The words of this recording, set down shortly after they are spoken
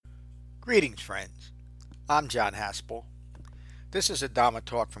Greetings, friends. I'm John Haspel. This is a Dhamma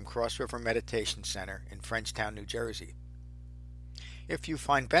talk from Cross River Meditation Center in Frenchtown, New Jersey. If you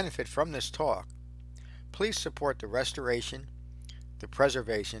find benefit from this talk, please support the restoration, the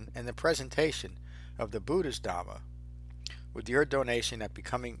preservation, and the presentation of the Buddha's Dhamma with your donation at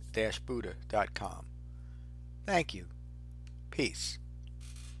becoming-buddha.com. Thank you. Peace.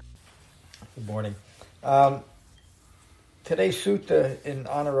 Good morning. Today's sutta in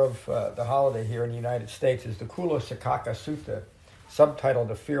honor of the holiday here in the United States is the Kula Sakaka Sutta, subtitled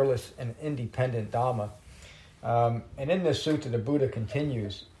The Fearless and Independent Dhamma. And in this sutta, the Buddha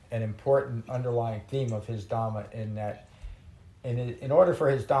continues an important underlying theme of his Dhamma in that in order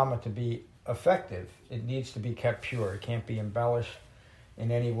for his Dhamma to be effective, it needs to be kept pure. It can't be embellished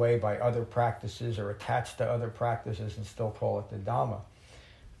in any way by other practices or attached to other practices and still call it the Dhamma.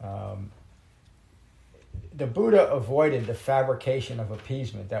 The Buddha avoided the fabrication of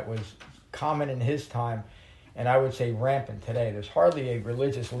appeasement that was common in his time, and I would say rampant today. There's hardly a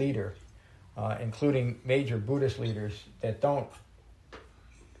religious leader, including major Buddhist leaders, that don't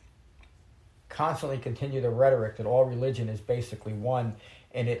constantly continue the rhetoric that all religion is basically one,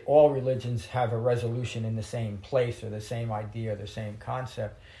 and that all religions have a resolution in the same place or the same idea or the same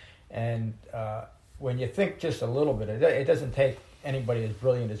concept. And when you think just a little bit, it doesn't take anybody as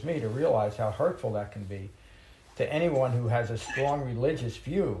brilliant as me to realize how hurtful that can be to anyone who has a strong religious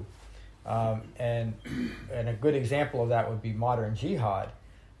view. And a good example of that would be modern jihad.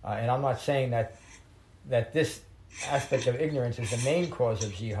 And I'm not saying that this aspect of ignorance is the main cause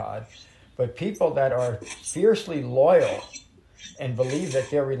of jihad, but people that are fiercely loyal and believe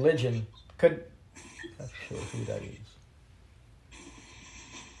that their religion could... I'm not sure who that is.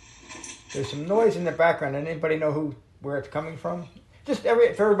 There's some noise in the background. Anybody know where it's coming from? If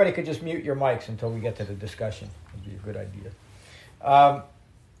everybody could just mute your mics until we get to the discussion, would be a good idea.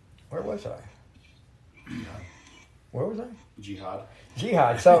 Where was I? Where was I?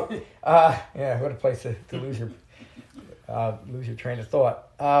 Jihad. So, what a place to lose your train of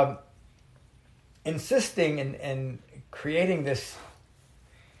thought. Insisting and creating this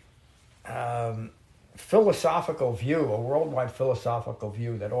philosophical view, a worldwide philosophical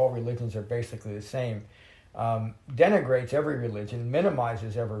view that all religions are basically the same, denigrates every religion,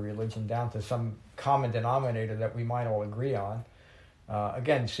 minimizes every religion down to some common denominator that we might all agree on.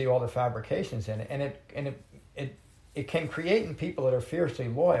 Again, see all the fabrications in it, and it can create in people that are fiercely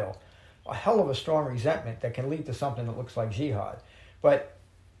loyal a hell of a strong resentment that can lead to something that looks like jihad. But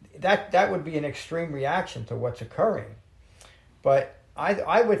that would be an extreme reaction to what's occurring. But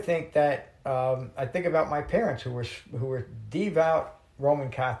I would think that I think about my parents who were devout Roman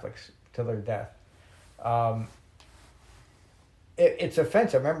Catholics to their death. It's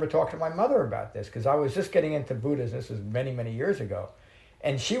offensive. I remember talking to my mother about this because I was just getting into Buddhism. This was many, many years ago.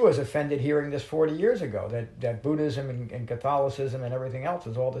 And she was offended hearing this 40 years ago, that Buddhism and Catholicism and everything else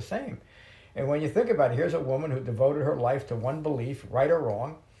is all the same. And when you think about it, here's a woman who devoted her life to one belief, right or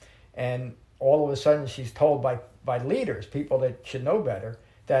wrong, and all of a sudden she's told by leaders, people that should know better,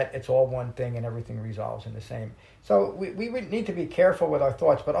 that it's all one thing and everything resolves in the same. So we need to be careful with our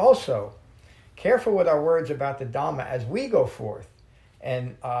thoughts, but also careful with our words about the Dhamma as we go forth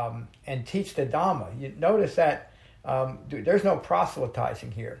and teach the Dhamma. You notice that there's no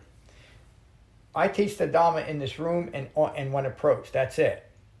proselytizing here. I teach the Dhamma in this room and when approached. That's it.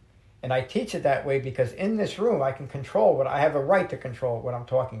 And I teach it that way because in this room I can control I have a right to control what I'm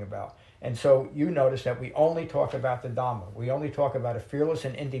talking about. And so you notice that we only talk about the Dhamma. We only talk about a fearless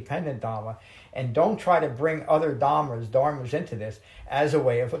and independent Dhamma, and don't try to bring other dharmas into this as a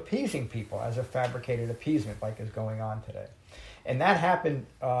way of appeasing people, as a fabricated appeasement like is going on today. And that happened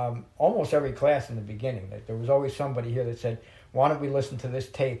almost every class in the beginning. There was always somebody here that said, why don't we listen to this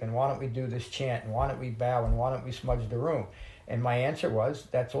tape, and why don't we do this chant, and why don't we bow, and why don't we smudge the room? And my answer was,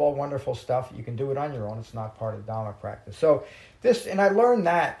 that's all wonderful stuff. You can do it on your own. It's not part of Dhamma practice. So and I learned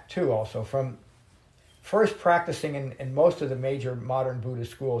that too also from first practicing in most of the major modern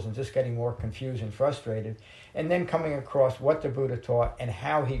Buddhist schools and just getting more confused and frustrated, and then coming across what the Buddha taught and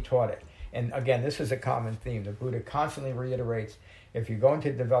how he taught it. And again, this is a common theme. The Buddha constantly reiterates, if you're going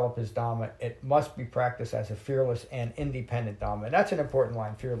to develop his Dhamma, it must be practiced as a fearless and independent Dhamma. And that's an important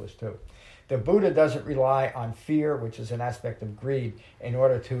line, fearless too. The Buddha doesn't rely on fear, which is an aspect of greed, in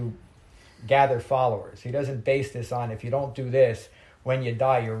order to gather followers. He doesn't base this on, if you don't do this, when you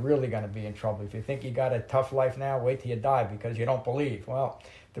die, you're really going to be in trouble. If you think you got a tough life now, wait till you die because you don't believe. Well,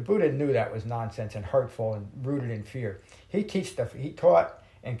 the Buddha knew that was nonsense and hurtful and rooted in fear. He taught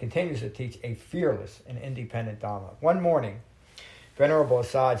and continues to teach a fearless and independent Dhamma. One morning, Venerable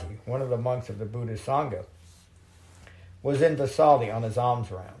Assaji, one of the monks of the Buddhist Sangha, was in Vasalli on his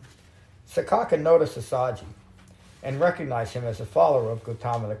alms round. Sakaka noticed Asaji and recognized him as a follower of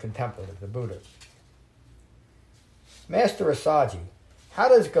Gautama the Contemplative, the Buddha. Master Asaji, how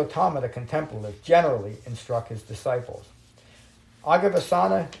does Gautama the Contemplative generally instruct his disciples?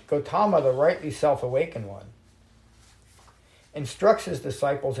 Agavasana, Gautama, the rightly self-awakened one, instructs his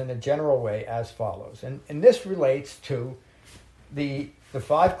disciples in a general way as follows. And this relates to the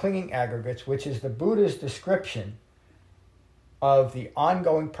five clinging aggregates, which is the Buddha's description of the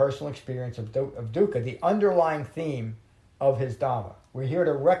ongoing personal experience of dukkha, the underlying theme of his Dhamma. We're here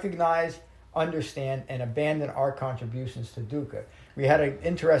to recognize, understand, and abandon our contributions to dukkha. We had an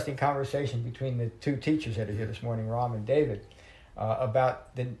interesting conversation between the two teachers that are here this morning, Ram and David,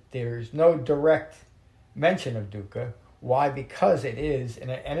 about there's no direct mention of dukkha. Why? Because it is, and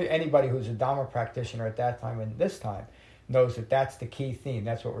anybody who's a Dhamma practitioner at that time and this time knows that that's the key theme.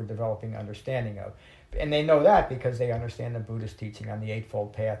 That's what we're developing understanding of. And they know that because they understand the Buddhist teaching on the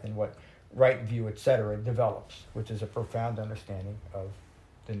Eightfold Path and what right view, etc., develops, which is a profound understanding of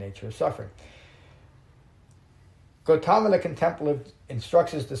the nature of suffering. Gautama the Contemplative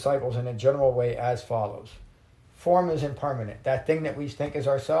instructs his disciples in a general way as follows. Form is impermanent. That thing that we think is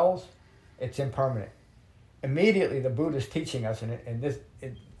ourselves, it's impermanent. Immediately the Buddha is teaching us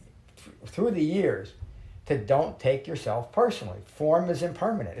through the years to don't take yourself personally. Form is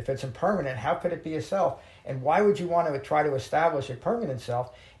impermanent. If it's impermanent, how could it be a self? And why would you want to try to establish a permanent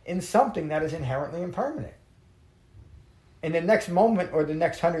self in something that is inherently impermanent? In the next moment or the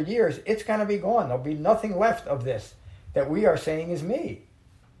next 100 years, it's going to be gone. There'll be nothing left of this that we are saying is me.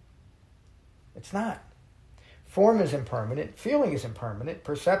 It's not. Form is impermanent. Feeling is impermanent.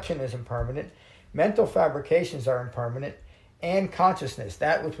 Perception is impermanent. Mental fabrications are impermanent. And consciousness,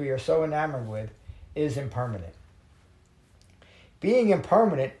 that which we are so enamored with, is impermanent. Being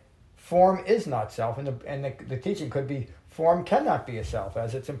impermanent, form is not self, and the teaching could be form cannot be a self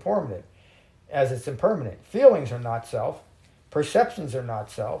as it's impermanent. Feelings are not self, perceptions are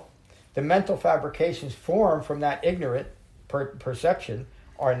not self. The mental fabrications formed from that ignorant perception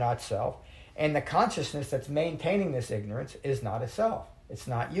are not self, and the consciousness that's maintaining this ignorance is not a self. It's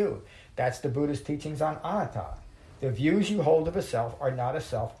not you. That's the Buddha's teachings on anatta. The views you hold of a self are not a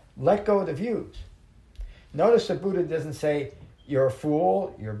self. Let go of the views. Notice the Buddha doesn't say, you're a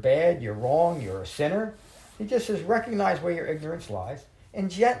fool, you're bad, you're wrong, you're a sinner. He just says, recognize where your ignorance lies,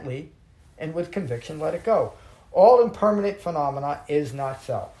 and gently and with conviction let it go. All impermanent phenomena is not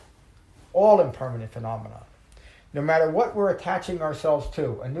self. All impermanent phenomena. No matter what we're attaching ourselves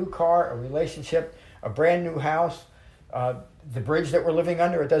to, a new car, a relationship, a brand new house, the bridge that we're living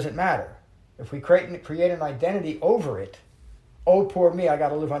under, it doesn't matter. If we create an identity over it, oh, poor me, I got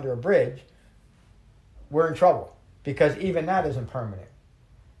to live under a bridge, we're in trouble, because even that is impermanent.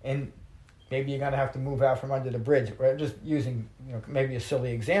 And maybe you're going to have to move out from under the bridge. We're just using maybe a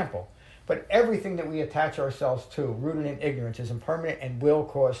silly example. But everything that we attach ourselves to, rooted in ignorance, is impermanent and will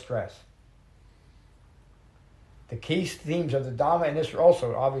cause stress. The key themes of the Dhamma, and this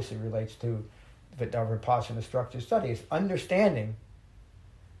also obviously relates to the Vipassana structured study, is understanding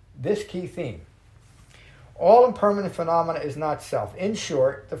this key theme. All impermanent phenomena is not self. In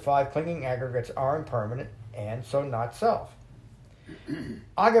short, the five clinging aggregates are impermanent and so not self.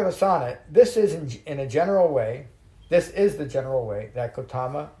 Agavasana, this is in a general way, this is the general way that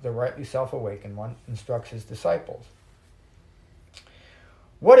Gautama, the rightly self-awakened one, instructs his disciples.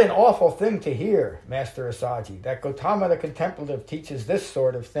 What an awful thing to hear, Master Asaji, that Gautama the Contemplative teaches this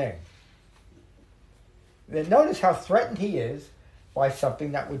sort of thing. Then notice how threatened he is by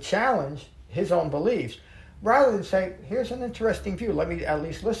something that would challenge his own beliefs, rather than say, here's an interesting view, let me at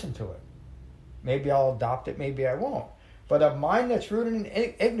least listen to it. Maybe I'll adopt it, maybe I won't. But a mind that's rooted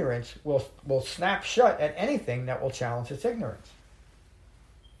in ignorance will snap shut at anything that will challenge its ignorance.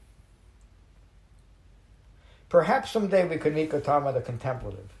 Perhaps someday we could meet Gautama the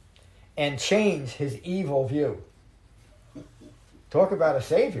Contemplative and change his evil view. Talk about a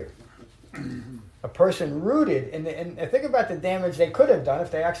savior. A person rooted in and think about the damage they could have done if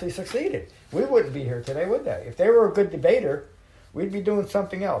they actually succeeded. We wouldn't be here today, would they? If they were a good debater, we'd be doing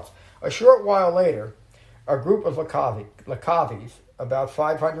something else. A short while later, a group of Lakavis, about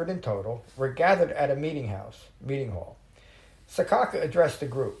 500 in total, were gathered at a meeting hall. Sakaka addressed the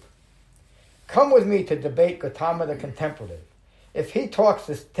group. Come with me to debate Gautama the Contemplative. If he takes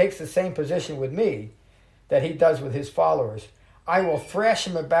the same position with me that he does with his followers, I will thrash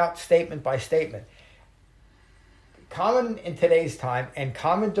him about statement by statement. Common in today's time and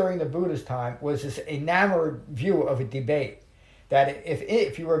common during the Buddha's time was this enamored view of a debate. That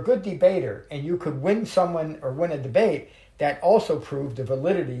if you were a good debater and you could win someone or win a debate, that also proved the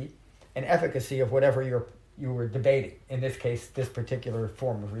validity and efficacy of whatever you were debating. In this case, this particular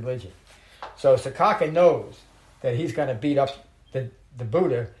form of religion. So Sakaka knows that he's going to beat up the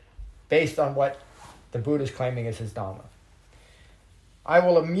Buddha based on what the Buddha is claiming is his Dhamma. I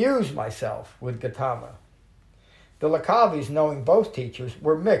will amuse myself with Gautama. The Lakavis, knowing both teachers,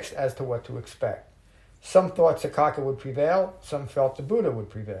 were mixed as to what to expect. Some thought Sakaka would prevail, some felt the Buddha would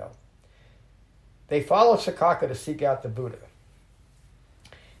prevail. They followed Sakaka to seek out the Buddha.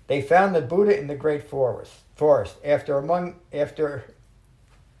 They found the Buddha in the great forest. After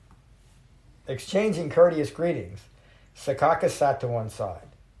exchanging courteous greetings, Sakaka sat to one side.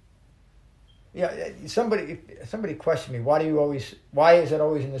 Yeah, somebody questioned me, why is it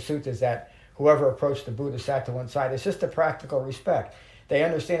always in the suttas that whoever approached the Buddha sat to one side? It's just a practical respect. They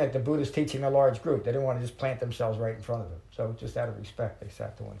understand that the Buddha's teaching a large group. They didn't want to just plant themselves right in front of them. So just out of respect, they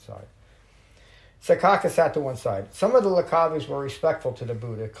sat to one side. Sakaka sat to one side. Some of the Lakavis were respectful to the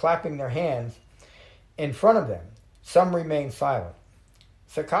Buddha, clapping their hands in front of them. Some remained silent.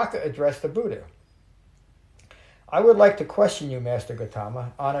 Sakaka addressed the Buddha. I would like to question you, Master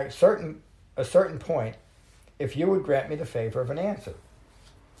Gautama, on a certain point, if you would grant me the favor of an answer.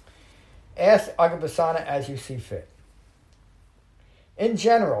 Ask Agabhasana as you see fit. In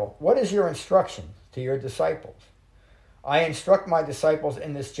general, what is your instruction to your disciples? I instruct my disciples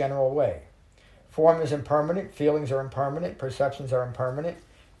in this general way. Form is impermanent, feelings are impermanent, perceptions are impermanent,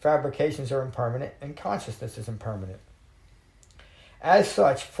 fabrications are impermanent, and consciousness is impermanent. As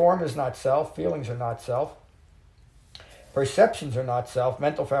such, form is not self, feelings are not self, perceptions are not self,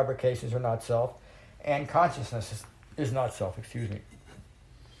 mental fabrications are not self, and consciousness is not self,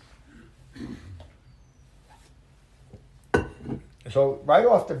 So right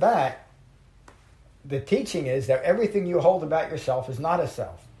off the bat, the teaching is that everything you hold about yourself is not a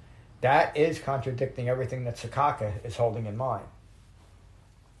self. That is contradicting everything that Sakaka is holding in mind.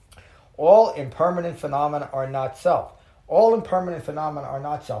 All impermanent phenomena are not self. All impermanent phenomena are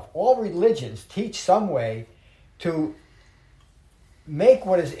not self. All religions teach some way to make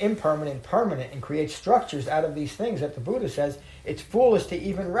what is impermanent permanent and create structures out of these things that the Buddha says it's foolish to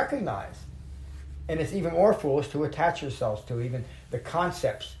even recognize. And it's even more foolish to attach yourselves to even the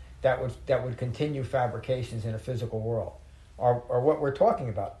concepts that would continue fabrications in a physical world, or what we're talking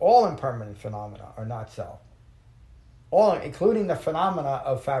about. All impermanent phenomena are not self. All, including the phenomena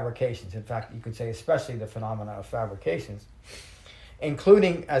of fabrications. In fact, you could say especially the phenomena of fabrications,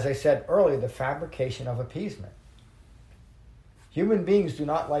 including, as I said earlier, the fabrication of appeasement. Human beings do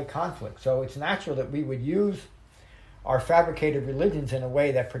not like conflict, so it's natural that we would use our fabricated religions in a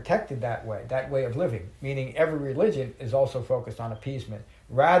way that protected that way of living, meaning every religion is also focused on appeasement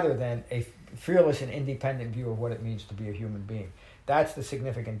rather than a fearless and independent view of what it means to be a human being. That's the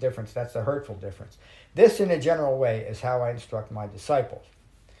significant difference. That's the hurtful difference. This, in a general way, is how I instruct my disciples.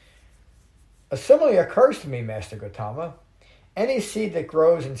 A simile occurs to me, Master Gautama. Any seed that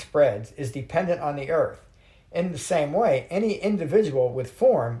grows and spreads is dependent on the earth. In the same way, any individual with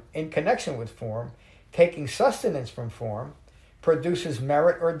form, in connection with form, taking sustenance from form, produces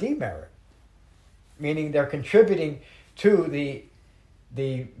merit or demerit, meaning they're contributing to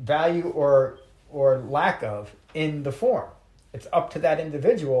the value or lack of in the form. It's up to that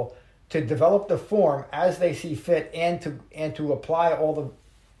individual to develop the form as they see fit and to apply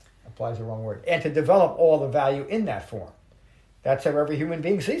applies the wrong word, and to develop all the value in that form. That's how every human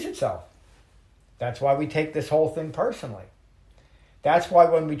being sees itself. That's why we take this whole thing personally. That's why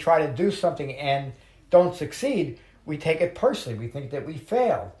when we try to do something and don't succeed, we take it personally. We think that we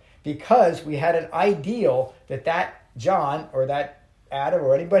failed because we had an ideal that John or that Adam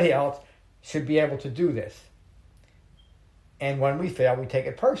or anybody else should be able to do this. And when we fail, we take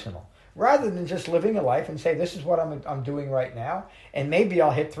it personal. Rather than just living a life and say, this is what I'm doing right now, and maybe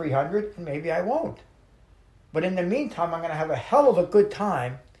I'll hit 300 and maybe I won't. But in the meantime, I'm going to have a hell of a good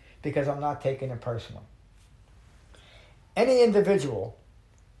time because I'm not taking it personal. Any individual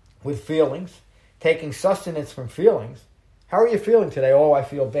with feelings, taking sustenance from feelings. How are you feeling today? Oh, I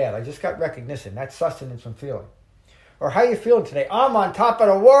feel bad. I just got recognition. That's sustenance from feeling. Or how are you feeling today? I'm on top of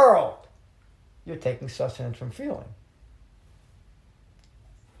the world. You're taking sustenance from feeling.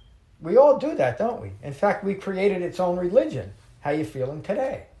 We all do that, don't we? In fact, we created its own religion. How are you feeling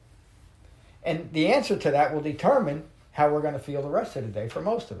today? And the answer to that will determine how we're going to feel the rest of the day for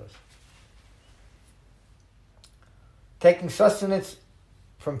most of us. Taking sustenance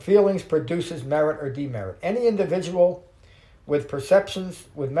from feelings produces merit or demerit. Any individual with perceptions,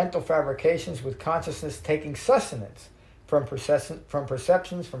 with mental fabrications, with consciousness taking sustenance from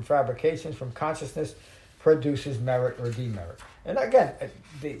perceptions, from fabrications, from consciousness produces merit or demerit. And again,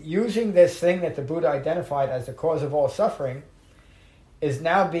 using this thing that the Buddha identified as the cause of all suffering is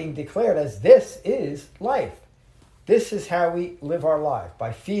now being declared as this is life. This is how we live our life,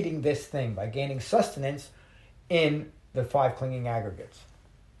 by feeding this thing, by gaining sustenance in the five clinging aggregates.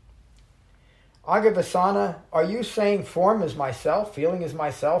 Agavasana, are you saying form is myself, feeling is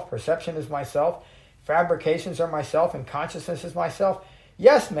myself, perception is myself, fabrications are myself, and consciousness is myself?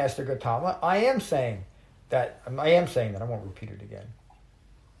 Yes, Master Gautama, I am saying that. I won't repeat it again.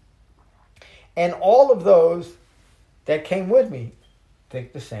 And all of those that came with me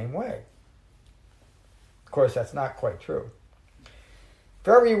think the same way. Of course, that's not quite true.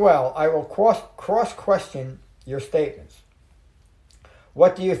 Very well, I will cross-question your statements.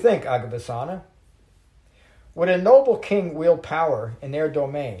 What do you think, Agavasana? Would a noble king wield power in their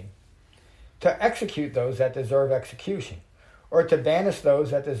domain to execute those that deserve execution, or to banish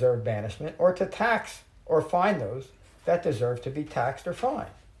those that deserve banishment, or to tax or fine those that deserve to be taxed or fined?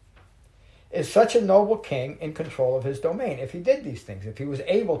 Is such a noble king in control of his domain if he did these things, if he was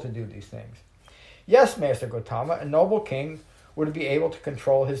able to do these things? Yes, Master Gautama, a noble king would be able to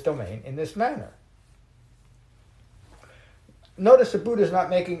control his domain in this manner. Notice the Buddha is not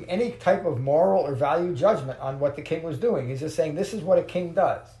making any type of moral or value judgment on what the king was doing. He's just saying this is what a king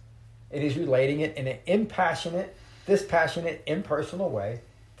does. It is relating it in an dispassionate, impersonal way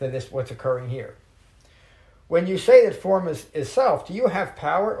to this what's occurring here. When you say that form is self, do you have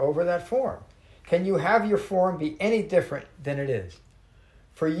power over that form? Can you have your form be any different than it is?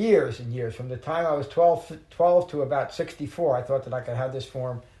 For years and years, from the time I was 12 to about 64, I thought that I could have this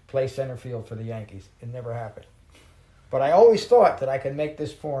form play center field for the Yankees. It never happened. But I always thought that I could make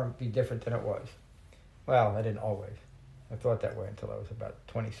this form be different than it was. Well, I didn't always. I thought that way until I was about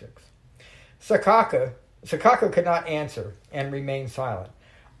 26. Sakaka could not answer and remained silent.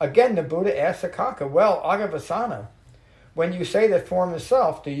 Again, the Buddha asked Sakaka, well, Agavasana, when you say that form is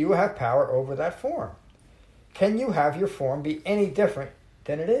self, do you have power over that form? Can you have your form be any different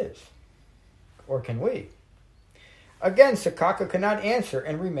than it is? Or can we? Again, Sakaka could not answer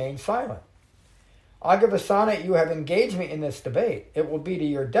and remained silent. Agavasana, you have engaged me in this debate. It will be to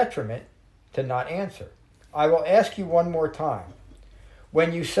your detriment to not answer. I will ask you one more time.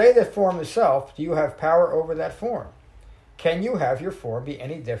 When you say that form is self, do you have power over that form? Can you have your form be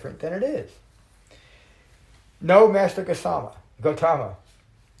any different than it is? No, Master Gautama.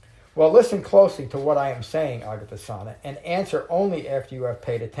 Well, listen closely to what I am saying, Agavasana, and answer only after you have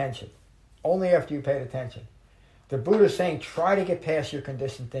paid attention. Only after you paid attention. The Buddha is saying, try to get past your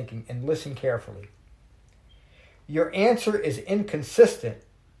conditioned thinking and listen carefully. Your answer is inconsistent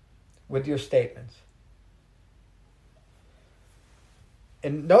with your statements.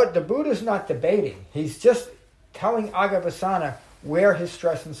 And note, the Buddha is not debating. He's just telling Agavasana where his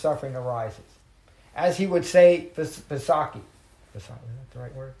stress and suffering arises. As he would say, Visakhi. Is that the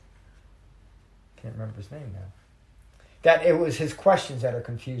right word? Can't remember his name now. That it was his questions that are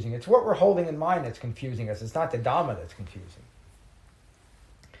confusing. It's what we're holding in mind that's confusing us. It's not the Dhamma that's confusing.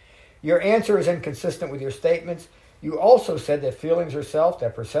 Your answer is inconsistent with your statements. You also said that feelings are self,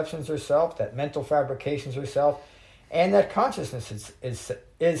 that perceptions are self, that mental fabrications are self, and that consciousness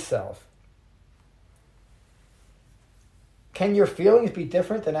is self. Can your feelings be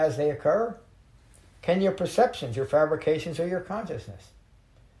different than as they occur? Can your perceptions, your fabrications, or your consciousness?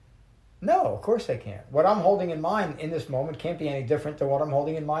 No, of course they can't. What I'm holding in mind in this moment can't be any different than what I'm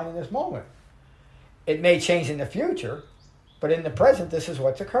holding in mind in this moment. It may change in the future, but in the present, this is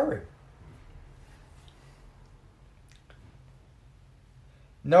what's occurring.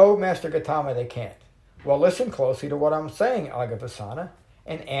 No, Master Gautama, they can't. Well, listen closely to what I'm saying, Agavasana,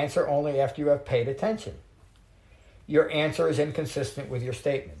 and answer only after you have paid attention. Your answer is inconsistent with your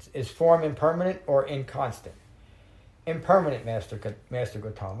statements. Is form impermanent or inconstant? Impermanent, Master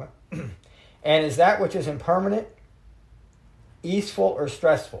Gautama. And is that which is impermanent easeful or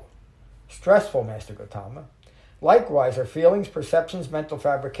stressful? Stressful, Master Gautama. Likewise, are feelings, perceptions, mental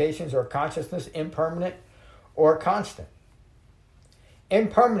fabrications, or consciousness impermanent or constant?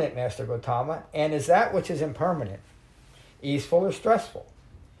 Impermanent, Master Gautama. And is that which is impermanent easeful or stressful?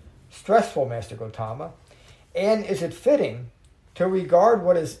 Stressful, Master Gautama. And is it fitting to regard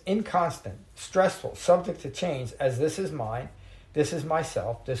what is inconstant, stressful, subject to change as this is mine, this is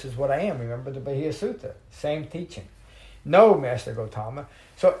myself, this is what I am? Remember the Bahia Sutta, same teaching. No, Master Gautama.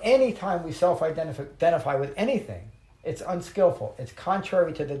 So anytime we self-identify with anything, it's unskillful. It's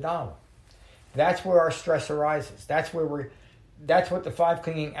contrary to the Dhamma. That's where our stress arises. That's what the five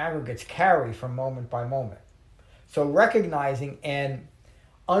clinging aggregates carry from moment by moment. So recognizing and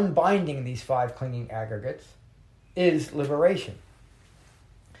unbinding these five clinging aggregates is liberation.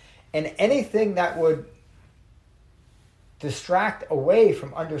 And anything that would distract away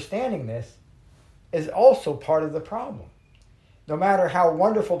from understanding this is also part of the problem. No matter how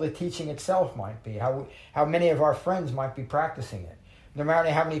wonderful the teaching itself might be, how many of our friends might be practicing it, no matter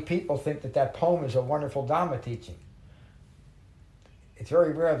how many people think that poem is a wonderful Dhamma teaching. It's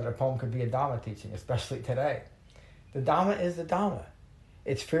very rare that a poem could be a Dhamma teaching, especially today. The Dhamma is the Dhamma.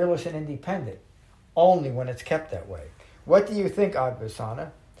 It's fearless and independent, only when it's kept that way. What do you think,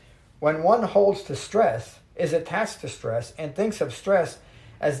 Advaisana? When one holds to stress, is attached to stress, and thinks of stress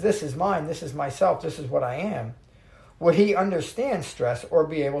as this is mine, this is myself, this is what I am, would he understand stress or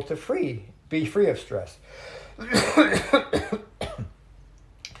be able to be free of stress?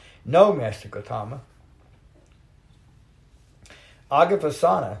 No, Master Gautama.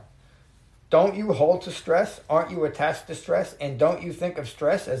 Agavasana, don't you hold to stress? Aren't you attached to stress? And don't you think of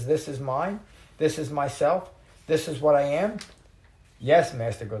stress as this is mine, this is myself, this is what I am? Yes,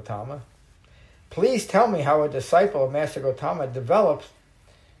 Master Gautama. Please tell me how a disciple of Master Gautama develops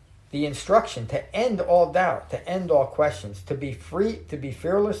the instruction to end all doubt, to end all questions, to be free, to be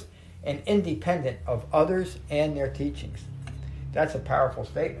fearless and independent of others and their teachings. That's a powerful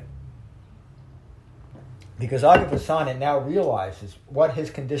statement. Because Agavasana now realizes what his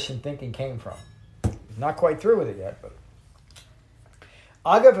conditioned thinking came from. He's not quite through with it yet, but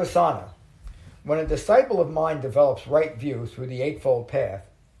Agavasana, when a disciple of mine develops right view through the Eightfold Path,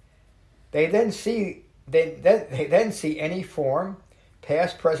 they then see any form,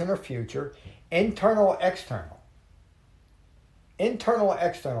 past, present, or future, internal, external. Internal,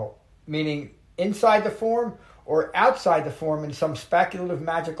 external, meaning inside the form or outside the form in some speculative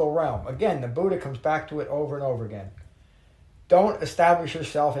magical realm. Again, the Buddha comes back to it over and over again. Don't establish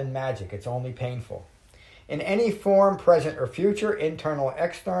yourself in magic. It's only painful. In any form, present or future, internal,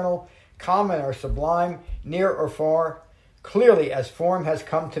 external, common or sublime, near or far, clearly as form has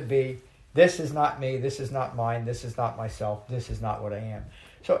come to be, this is not me, this is not mine, this is not myself, this is not what I am.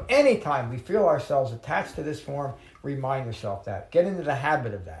 So anytime we feel ourselves attached to this form, remind yourself that. Get into the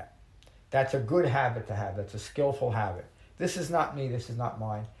habit of that. That's a good habit to have. That's a skillful habit. This is not me, this is not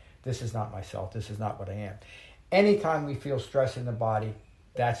mine, this is not myself, this is not what I am. Anytime we feel stress in the body,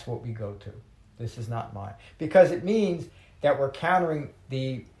 that's what we go to. This is not mine. Because it means that we're countering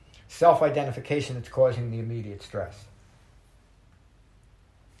the self-identification that's causing the immediate stress.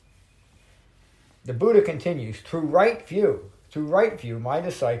 The Buddha continues, through right view, my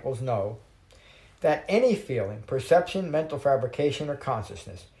disciples know that any feeling, perception, mental fabrication, or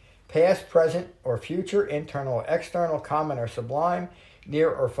consciousness, past, present, or future, internal or external, common or sublime, near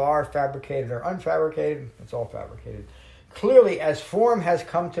or far, fabricated or unfabricated, it's all fabricated, clearly as form has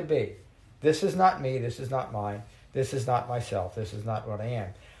come to be. This is not me, this is not mine, this is not myself, this is not what I am.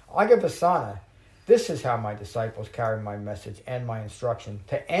 Agavasana, this is how my disciples carry my message and my instruction,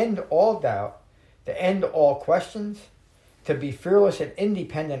 to end all doubt, to end all questions, to be fearless and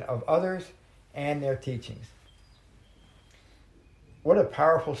independent of others and their teachings. What a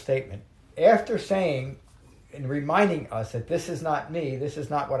powerful statement. After saying and reminding us that this is not me, this is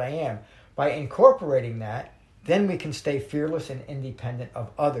not what I am, by incorporating that, then we can stay fearless and independent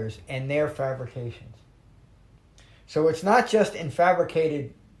of others and their fabrications. So it's not just in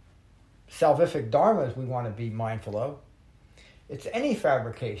fabricated salvific dharmas we want to be mindful of. It's any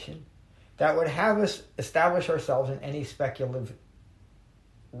fabrication that would have us establish ourselves in any speculative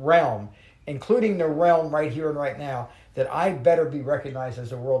realm, including the realm right here and right now, that I better be recognized as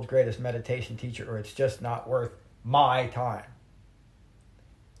the world's greatest meditation teacher, or it's just not worth my time.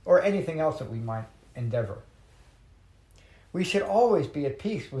 Or anything else that we might endeavor. We should always be at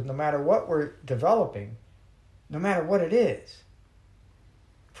peace with no matter what we're developing, no matter what it is.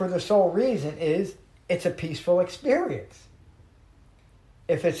 For the sole reason is, it's a peaceful experience.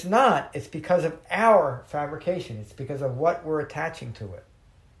 If it's not, it's because of our fabrication. It's because of what we're attaching to it.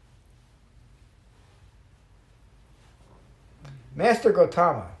 Master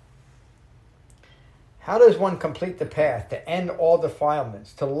Gautama, how does one complete the path to end all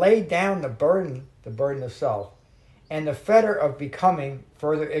defilements, to lay down the burden of self, and the fetter of becoming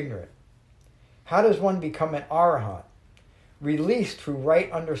further ignorant? How does one become an arahant, released through right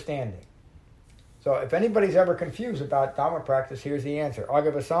understanding? So if anybody's ever confused about Dhamma practice, here's the answer.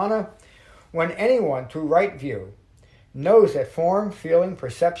 Agavasana, when anyone, through right view, knows that form, feeling,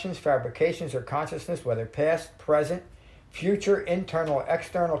 perceptions, fabrications, or consciousness, whether past, present, future, internal,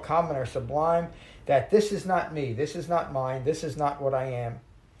 external, common, or sublime, that this is not me, this is not mine, this is not what I am,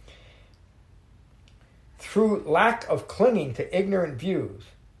 through lack of clinging to ignorant views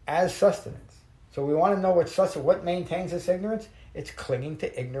as sustenance. So we want to know what maintains this ignorance? It's clinging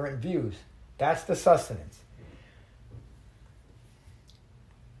to ignorant views. That's the sustenance.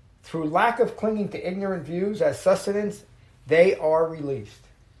 Through lack of clinging to ignorant views as sustenance, they are released.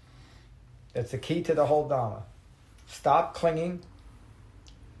 That's the key to the whole Dhamma. Stop clinging,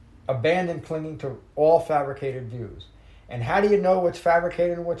 abandon clinging to all fabricated views. And how do you know what's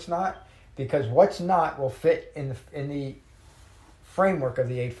fabricated and what's not? Because what's not will fit in the framework of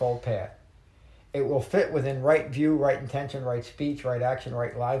the Eightfold Path. It will fit within right view, right intention, right speech, right action,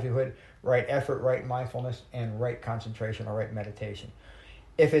 right livelihood, right effort, right mindfulness, and right concentration or right meditation.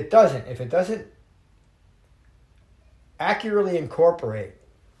 If it doesn't accurately incorporate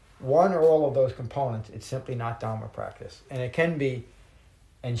one or all of those components, it's simply not Dharma practice. And it can be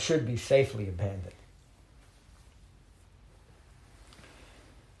and should be safely abandoned.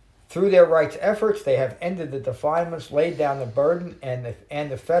 Through their right's efforts, they have ended the defilements, laid down the burden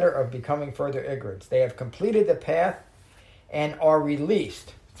and the fetter of becoming further ignorance. They have completed the path and are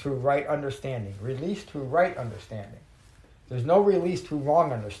released through right understanding. Released through right understanding. There's no release through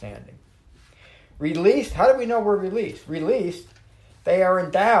wrong understanding. Released, how do we know we're released? Released, they are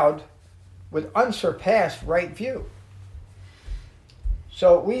endowed with unsurpassed right view.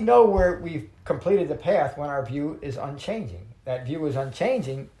 So we know where we've completed the path when our view is unchanging. That view is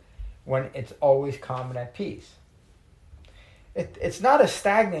unchanging when it's always calm and at peace. It's not a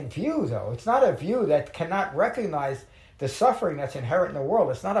stagnant view, though. It's not a view that cannot recognize the suffering that's inherent in the world.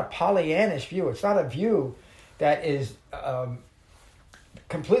 It's not a Pollyannish view. It's not a view that is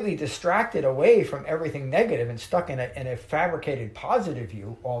completely distracted away from everything negative and stuck in a fabricated positive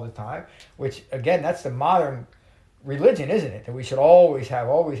view all the time, which, again, that's the modern religion, isn't it? That we should always have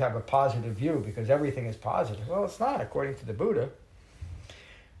a positive view because everything is positive. Well, it's not, according to the Buddha.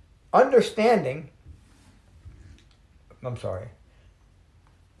 Understanding, let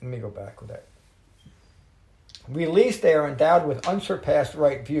me go back with that. Released, they are endowed with unsurpassed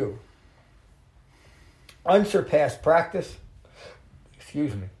right view, unsurpassed practice,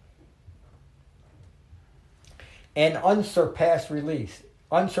 and unsurpassed release.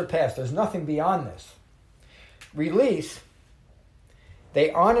 Unsurpassed, there's nothing beyond this. Release,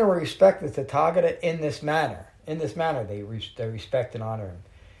 they honor and respect the Tathagata in this manner. In this manner, they respect and honor him.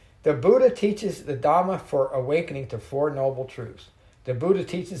 The Buddha teaches the Dhamma for awakening to Four Noble Truths. The Buddha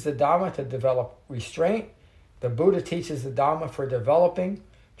teaches the Dhamma to develop restraint. The Buddha teaches the Dhamma for developing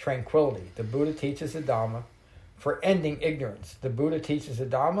tranquility. The Buddha teaches the Dhamma for ending ignorance. The Buddha teaches the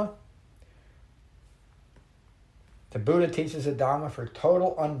Dhamma. The Buddha teaches the Dhamma for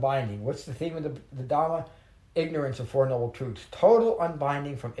total unbinding. What's the theme of the Dhamma? Ignorance of Four Noble Truths. Total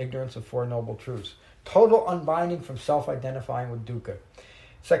unbinding from ignorance of Four Noble Truths. Total unbinding from self-identifying with dukkha.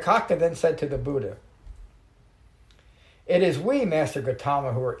 Sakaka then said to the Buddha, "It is we, Master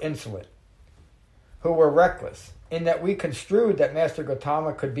Gautama, who are insolent, who were reckless, in that we construed that Master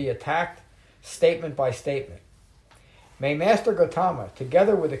Gautama could be attacked statement by statement. May Master Gautama,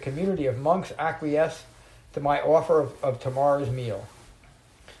 together with a community of monks, acquiesce to my offer of tomorrow's meal."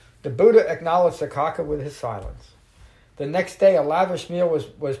 The Buddha acknowledged Sakaka with his silence. The next day, a lavish meal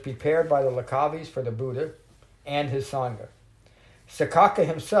was prepared by the Lakavis for the Buddha and his Sangha. Sakaka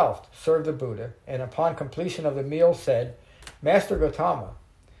himself served the Buddha, and upon completion of the meal said, "Master Gautama,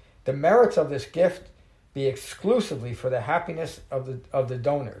 the merits of this gift be exclusively for the happiness of the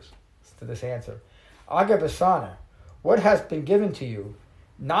donors." To this answer, "Agavasana, what has been given to you,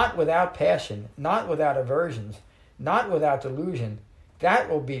 not without passion, not without aversions, not without delusion, that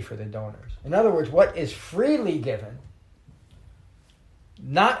will be for the donors." In other words, what is freely given,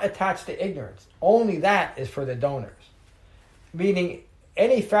 not attached to ignorance, only that is for the donors. Meaning,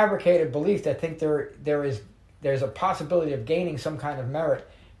 any fabricated belief that think there's a possibility of gaining some kind of merit,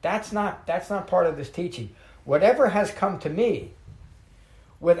 that's not part of this teaching. Whatever has come to me,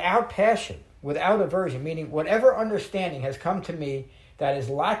 without passion, without aversion, meaning whatever understanding has come to me that is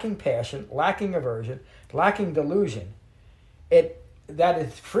lacking passion, lacking aversion, lacking delusion, that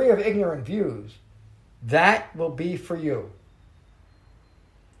is free of ignorant views, that will be for you.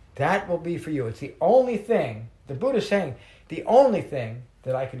 That will be for you. It's the only thing, the Buddha is saying, the only thing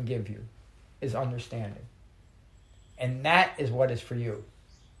that I can give you is understanding. And that is what is for you.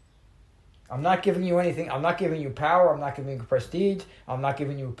 I'm not giving you anything. I'm not giving you power. I'm not giving you prestige. I'm not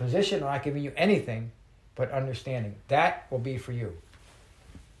giving you a position. I'm not giving you anything but understanding. That will be for you.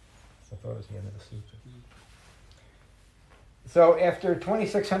 So I thought it was the end of the sutra. So after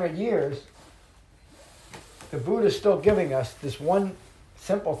 2,600 years, the Buddha is still giving us this one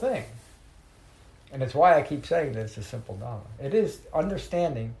simple thing. And it's why I keep saying that it's a simple Dhamma. It is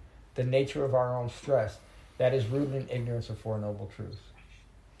understanding the nature of our own stress that is rooted in ignorance of Four Noble Truths.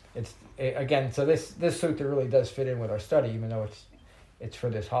 So this sutta really does fit in with our study, even though it's for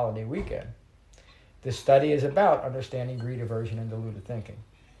this holiday weekend. This study is about understanding greed, aversion, and deluded thinking.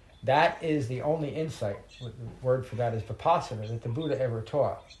 That is the only insight, the word for that is vipassana, that the Buddha ever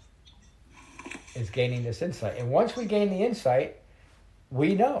taught. is gaining this insight. And once we gain the insight,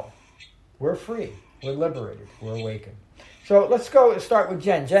 we know we're free, we're liberated, we're awakened. So let's go start with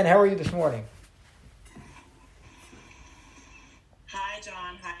Jen. Jen, how are you this morning? Hi,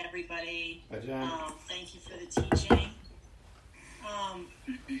 John. Hi, everybody. Hi, Jen. Thank you for the teaching.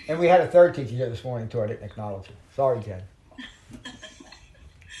 And we had a third teacher here this morning too. I didn't acknowledge you. Sorry, Jen.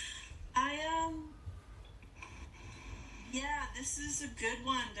 Yeah, this is a good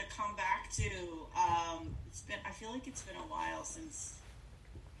one to come back to. I feel like it's been a while since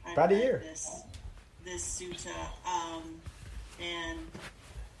I About a read year. This sutta, and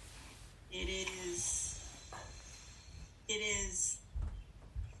it is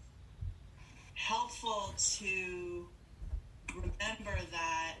helpful to remember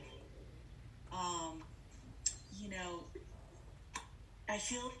that, I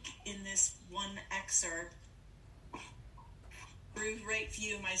feel like in this one excerpt, through great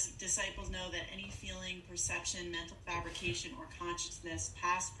few, my disciples know that any feeling, perception, mental fabrication, or consciousness,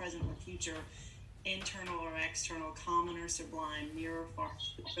 past, present, or future, internal or external, common or sublime, near or far,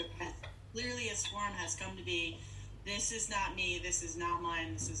 clearly as form has come to be, this is not me, this is not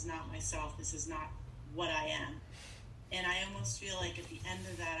mine, this is not myself, this is not what I am. And I almost feel like at the end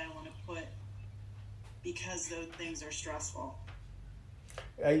of that, I want to put, because those things are stressful.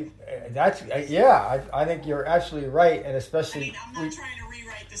 I think you're absolutely right, and especially. I'm not trying to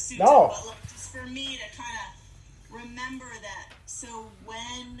rewrite the sutta, No. but like, just for me to kind of remember that. So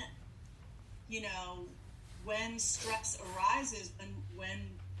when stress arises,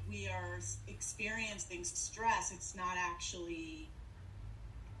 when we are experiencing stress, it's not actually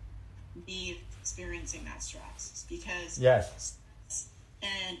me experiencing that stress. It's because Yes.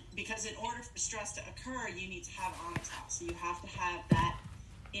 And because in order for stress to occur, you need to have anatta. So you have to have that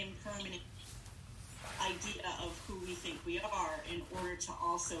impermanent idea of who we think we are in order to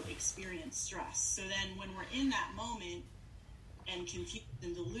also experience stress. So then when we're in that moment and confused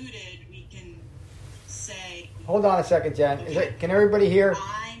and deluded, we can say... Hold on a second, Jen. Can everybody hear?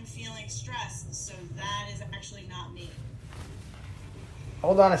 I'm feeling stressed, so that is actually not me.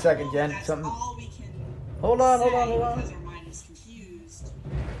 Hold on a second, Jen. That's all we can Hold on. because our mind is confused.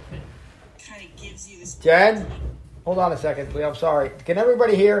 It kind of gives you this... Jen? Hold on a second, please. I'm sorry. Can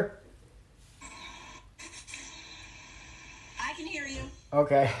everybody hear? I can hear you.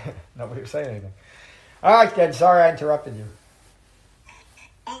 Okay. Nobody was saying anything. All right, Jen. Sorry I interrupted you.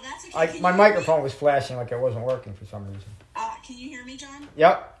 Oh, that's okay. My microphone was flashing like it wasn't working for some reason. Can you hear me, John?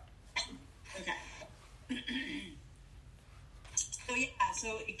 Yep. Okay.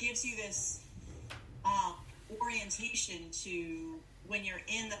 So it gives you this orientation to when you're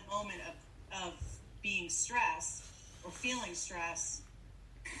in the moment of being stressed or feeling stress.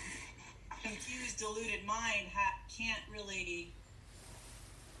 Confused, deluded mind can't really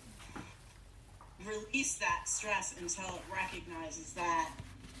release that stress until it recognizes that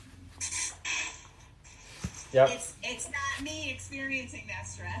it's not me experiencing that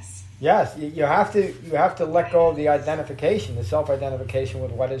stress. Yes, you have to let go of the identification, the self-identification with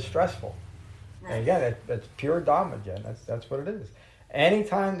what is stressful. Right. And again, that's pure Dhamma, Jen. That's what it is.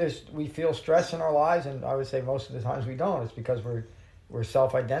 Anytime we feel stress in our lives, and I would say most of the times we don't, it's because we're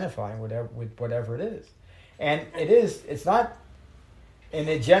self-identifying with whatever it is. And it's not in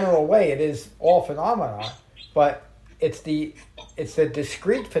a general way, it is all phenomena, but it's the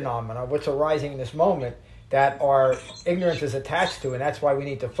discrete phenomena, what's arising in this moment, that our ignorance is attached to, and that's why we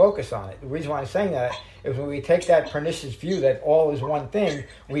need to focus on it. The reason why I'm saying that is when we take that pernicious view that all is one thing,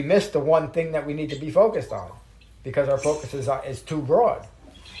 we miss the one thing that we need to be focused on, because our focus is too broad.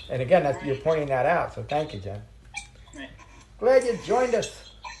 And again, you're pointing that out, so thank you, Jen. Glad you joined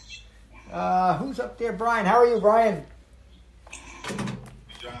us. Who's up there? Brian. How are you, Brian?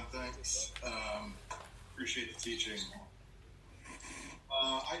 John, thanks. Appreciate the teaching.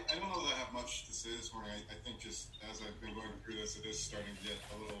 I don't know that I have much to say this morning. I think just as I've been going through this, it is starting to get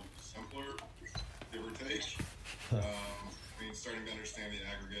a little simpler, give or take. Starting to understand the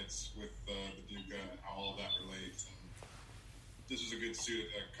aggregates with the dukkha and how all of that relates. And this is a good suit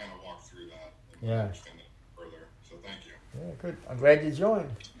to kind of walk through that and understand it further. So thank you. Yeah, good. I'm glad you joined.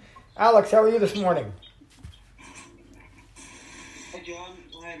 Alex, how are you this morning? Hi, John.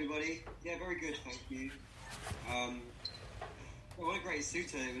 Hi, everybody. Yeah, very good, thank you. What a great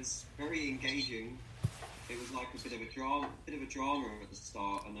sutta. It was very engaging. It was like a bit of a drama at the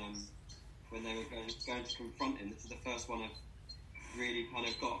start, and when they were going to confront him, this is the first one I've really kind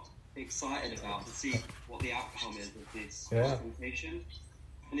of got excited about, to see what the outcome is of this confrontation.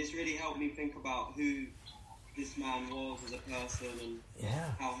 And it's really helped me think about who this man was as a person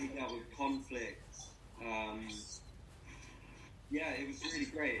and how he dealt with conflict. Yeah, it was really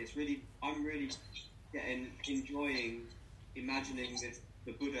great. I'm really enjoying imagining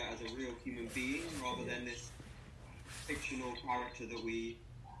the Buddha as a real human being rather than this fictional character that we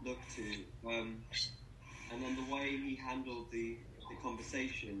look to. And then the way he handled the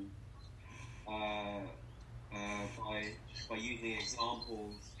conversation by using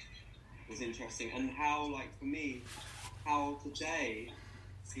examples was interesting. And how, like, for me, how today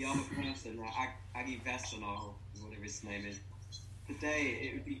the other person, Aggie Vessenar, or whatever his name is, today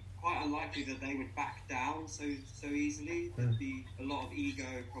it would be quite unlikely that they would back down so easily. There'd be a lot of ego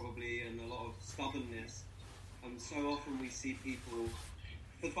probably and a lot of stubbornness. And so often we see people.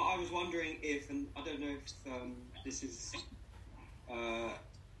 But I was wondering if, and I don't know if this is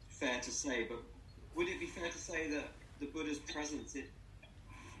fair to say, but would it be fair to say that the Buddha's presence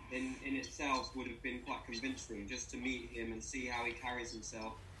in itself would have been quite convincing, just to meet him and see how he carries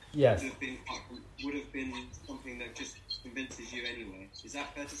himself? Yes. Would have been something that just convinces you anyway. Is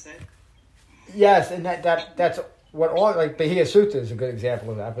that fair to say? Yes, and that's what all, like Bahia Sutta is a good example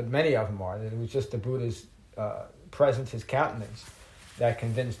of that, but many of them are. It was just the Buddha's presence, his countenance, that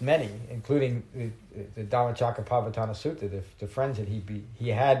convinced many, including the Dhammacakkappavattana Sutta, the friends that he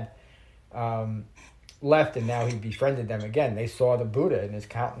had left, and now he befriended them again. They saw the Buddha in his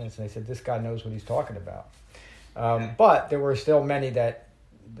countenance, and they said, "This guy knows what he's talking about." But there were still many that,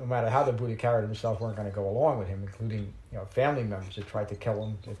 no matter how the Buddha carried himself, weren't going to go along with him, including family members that tried to kill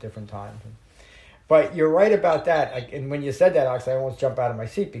him at different times. But you're right about that. And when you said that, Alex, I almost jumped out of my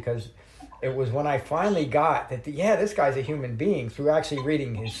seat, because it was when I finally got that, this guy's a human being, through actually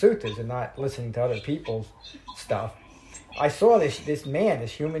reading his suttas and not listening to other people's stuff. I saw this man,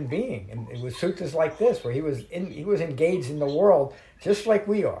 this human being, and it was suttas like this, where he was engaged in the world just like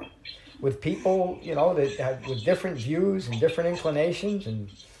we are, with people, that had with different views and different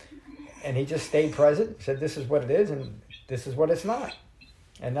inclinations, and he just stayed present, said this is what it is and this is what it's not.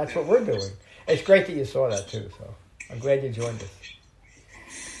 And that's what we're doing. It's great that you saw that too, so I'm glad you joined us.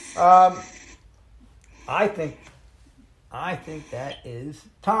 I think that is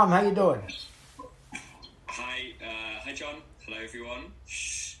Tom. How you doing? Hi John. Hello everyone.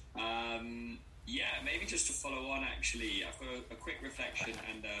 Maybe just to follow on. Actually, I've got a quick reflection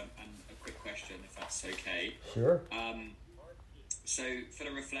and a quick question, if that's okay. Sure. So for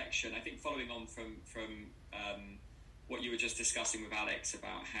the reflection, I think following on from what you were just discussing with Alex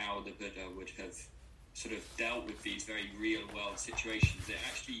about how the Buddha would have sort of dealt with these very real world situations, it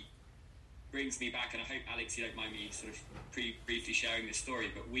actually brings me back, and I hope, Alex, you don't mind me sort of briefly sharing this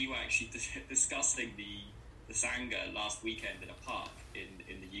story, but we were actually discussing the Sangha last weekend in a park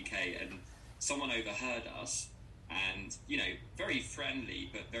in the UK, and someone overheard us, and, very friendly,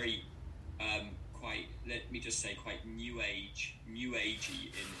 but very quite, let me just say, quite new agey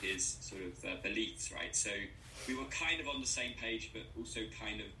in his sort of beliefs, right? So we were kind of on the same page, but also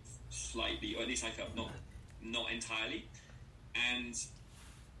kind of slightly, or at least I felt not entirely. And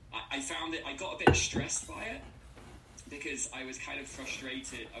I found it, I got a bit stressed by it, because I was kind of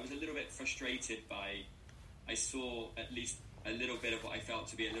frustrated. I was a little bit frustrated by, I saw at least a little bit of what I felt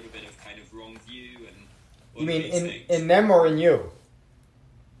to be a little bit of kind of wrong view. And you mean in them or in you?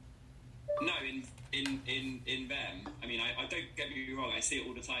 No, in them. I mean, I don't, get me wrong, I see it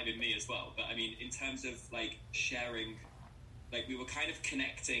all the time in me as well. But I mean, in terms of like sharing, like we were kind of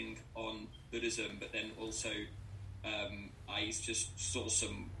connecting on Buddhism, but then also I just saw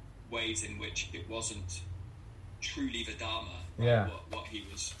some ways in which it wasn't truly the Dharma, right, what he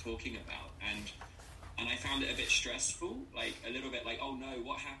was talking about. And I found it a bit stressful, like a little bit like, oh no,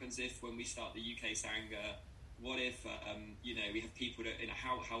 what happens if when we start the UK Sangha, what if, we have people that,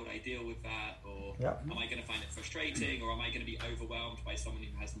 how would I deal with that? Or am I going to find it frustrating? Or am I going to be overwhelmed by someone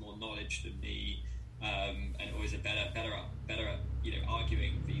who has more knowledge than me? And always better at,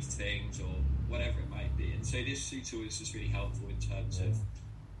 arguing these things or whatever it might be. And so this sutta was just really helpful in terms of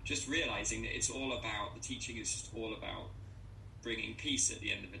just realizing that it's all about, the teaching is just all about bringing peace at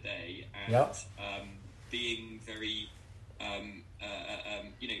the end of the day, and being very, and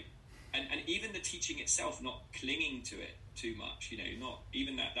even the teaching itself, not clinging to it too much, not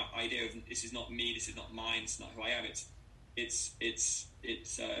even that idea of this is not me, this is not mine, it's not who I am. It's as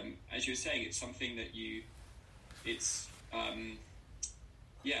you were saying, it's something that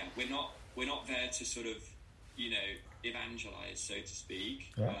we're not there to sort of, evangelize, so to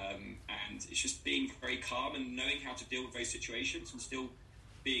speak. And it's just being very calm and knowing how to deal with those situations and still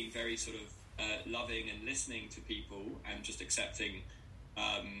being very sort of loving and listening to people and just accepting,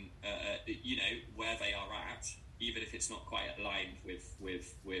 where they are at, even if it's not quite aligned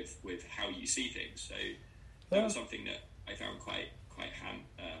with how you see things. So that was something that I found quite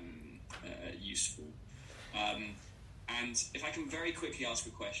useful. And if I can very quickly ask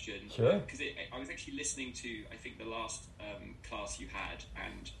a question, Sure. Because I was actually listening to, I think, the last class you had,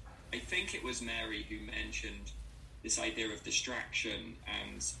 and I think it was Mary who mentioned this idea of distraction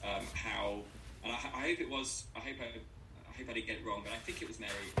and how, and I hope it was, I hope I didn't get it wrong, but I think it was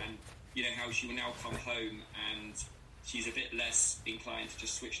Mary, and how she will now come home and she's a bit less inclined to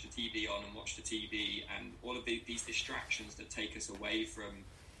just switch the TV on and watch the TV, and all of these distractions that take us away from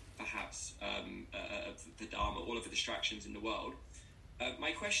perhaps the Dharma, all of the distractions in the world.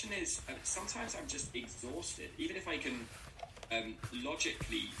 My question is, sometimes I'm just exhausted, even if I can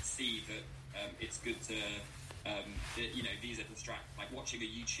logically see that it's good to, these are like watching a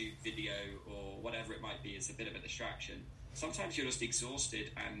YouTube video or whatever it might be is a bit of a distraction. Sometimes you're just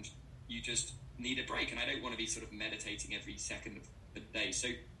exhausted and you just need a break, and I don't want to be sort of meditating every second of the day. So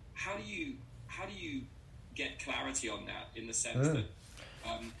how do you get clarity on that, in the sense that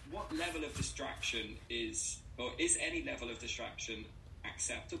what level of distraction is any level of distraction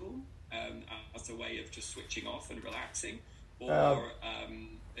acceptable as a way of just switching off and relaxing, or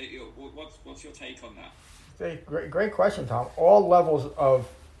what's your take on that? Great question, Tom. All levels of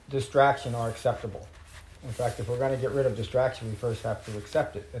distraction are acceptable. In fact, if we're going to get rid of distraction, we first have to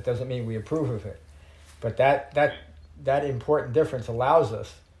accept it. That doesn't mean we approve of it, but that important difference allows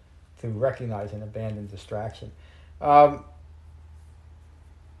us to recognize and abandon distraction.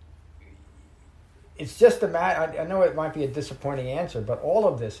 It's just a matter, I know it might be a disappointing answer, but all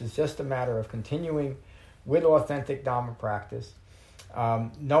of this is just a matter of continuing with authentic Dhamma practice,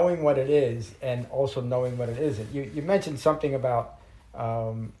 knowing what it is and also knowing what it isn't. You mentioned something about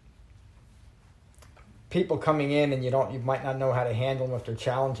people coming in and you might not know how to handle them if they're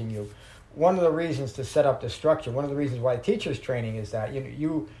challenging you. One of the reasons to set up the structure, one of the reasons why teachers training is that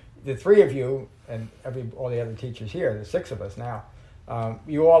the three of you and all the other teachers here, the six of us now,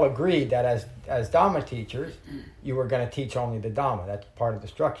 you all agreed that as Dhamma teachers, you were going to teach only the Dhamma. That's part of the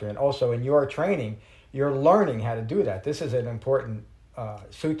structure. And also in your training, you're learning how to do that. This is an important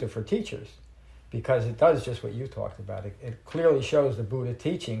sutta for teachers because it does just what you talked about. It clearly shows the Buddha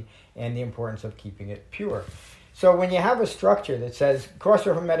teaching and the importance of keeping it pure. So when you have a structure that says Cross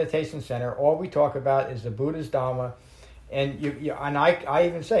River Meditation Center, all we talk about is the Buddha's Dhamma, and and I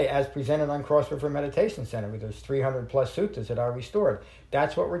even say, as presented on Cross River Meditation Center, where there's 300 plus suttas that are restored.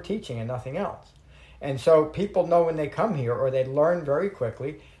 That's what we're teaching and nothing else. And so people know when they come here, or they learn very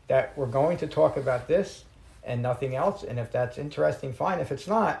quickly, that we're going to talk about this and nothing else. And if that's interesting, fine. If it's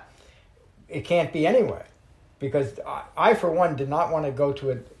not, it can't be anyway. Because I for one, did not want to go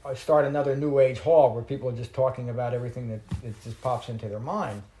to start another New Age hall where people are just talking about everything that just pops into their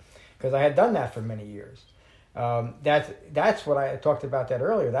mind. Because I had done that for many years. That's what I talked about that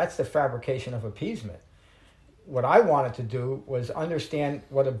earlier. That's the fabrication of appeasement. What I wanted to do was understand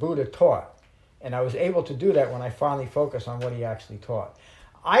what a Buddha taught, and I was able to do that when I finally focused on what he actually taught.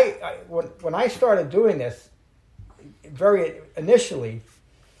 When I started doing this, very initially,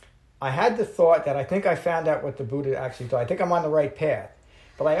 I had the thought that I think I found out what the Buddha actually taught. I think I'm on the right path,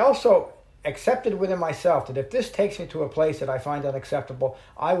 but I also accepted within myself that if this takes me to a place that I find unacceptable,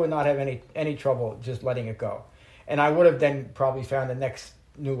 I would not have any trouble just letting it go. And I would have then probably found the next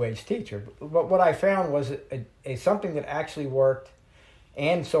New Age teacher. But what I found was something that actually worked,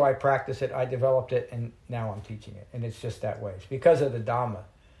 and so I practiced it, I developed it, and now I'm teaching it. And it's just that way. It's because of the Dhamma.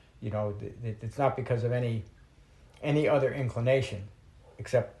 It's not because of any other inclination,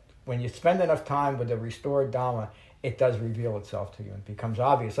 except when you spend enough time with the restored Dhamma, it does reveal itself to you and becomes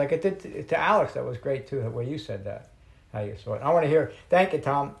obvious. Like it did to Alex. That was great too, the way you said that, how you saw it. I want to hear, thank you,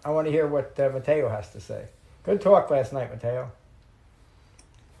 Tom. I want to hear what Matteo has to say. Good talk last night, Matteo.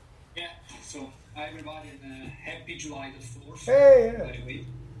 Yeah, so hi everybody, and happy July the 4th. Hey, by the way.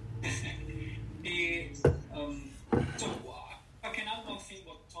 So I can add one thing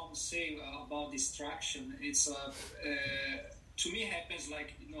what Tom said about distraction. It's to me happens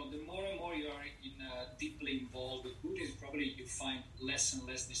like, the more and more you are deeply involved with Buddhism, probably you find less and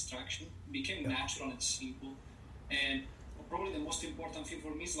less distraction. It became natural and simple. And probably the most important thing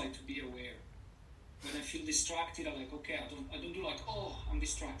for me is like to be aware. When I feel distracted, I'm like, okay, I don't do like, oh, I'm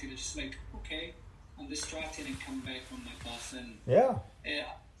distracted. It's just like, okay, I'm distracted and come back on my path. And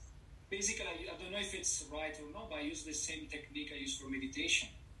basically, I don't know if it's right or not, but I use the same technique I use for meditation.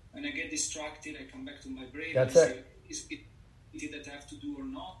 When I get distracted, I come back to my brain. That's and I it. say, is it that I have to do or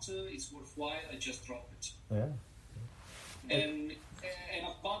not? It's worthwhile. I just drop it. Yeah. And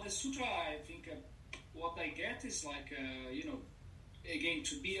about the sutra, I think what I get is like, again,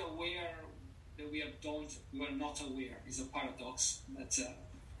 to be aware that we are not aware is a paradox. That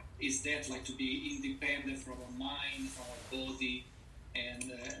is that like to be independent from our mind, from our body, and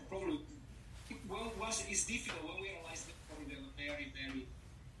probably it's difficult when we realize that we live a very, very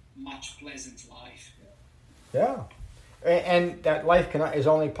much pleasant life. Yeah. And that life is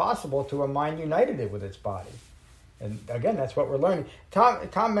only possible to a mind united with its body. And again, that's what we're learning.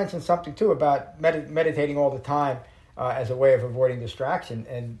 Tom mentioned something too about meditating all the time as a way of avoiding distraction.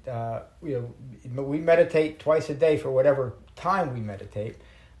 And we meditate twice a day for whatever time we meditate.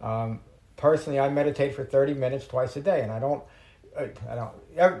 Personally, I meditate for 30 minutes twice a day, and I don't.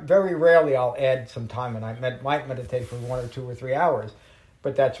 Very rarely I'll add some time, and I might meditate for 1 or 2 or 3 hours.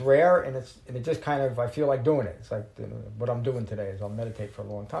 But that's rare, and it just kind of, I feel like doing it. It's like what I'm doing today is I'll meditate for a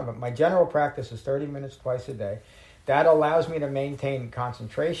long time. But my general practice is 30 minutes twice a day. That allows me to maintain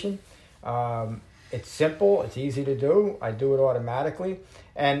concentration. It's simple. It's easy to do. I do it automatically.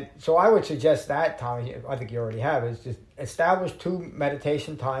 And so I would suggest that, Tommy, I think you already have, is just establish 2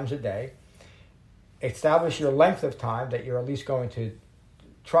 meditation times a day. Establish your length of time that you're at least going to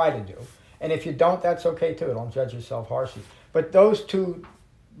try to do. And if you don't, that's okay too. Don't judge yourself harshly. But those 2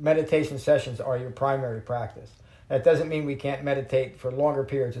 meditation sessions are your primary practice. That doesn't mean we can't meditate for longer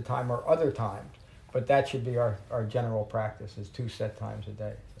periods of time or other times, but that should be our general practice, is 2 set times a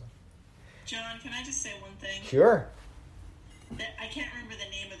day. So. John, can I just say one thing? Sure. I can't remember the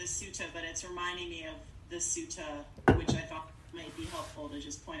name of the sutta, but it's reminding me of the sutta, which I thought might be helpful to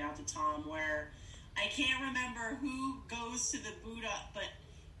just point out to Tom, where I can't remember who goes to the Buddha, but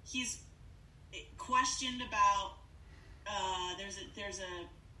he's questioned about there's a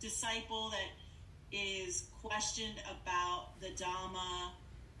disciple that is questioned about the Dhamma,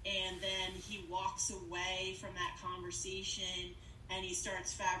 and then he walks away from that conversation and he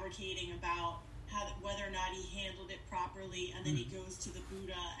starts fabricating about whether or not he handled it properly, and then he goes to the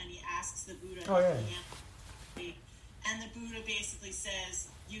Buddha and he asks the Buddha if he handled it, and the Buddha basically says,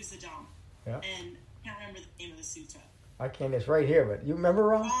 use the Dhamma. Yeah. And I can't remember the name of the sutta. I can't, it's right here, but you remember,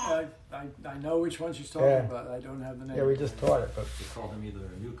 Ron? I know which one she's talking about. I don't have the name. Yeah, we just taught it. But they called him either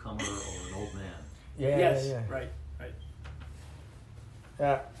a newcomer or an old man. Yeah, yes, yeah. Right.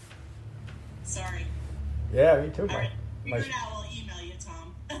 Yeah. Sorry. Yeah, me too. All right. Figure it out. I'll email you,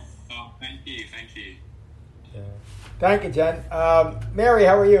 Tom. Oh, thank you. Yeah. Thank you, Jen. Mary,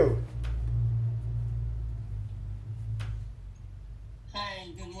 how are you? Hi,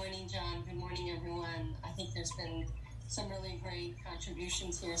 good morning, John. Good morning, everyone. I think there's been some really great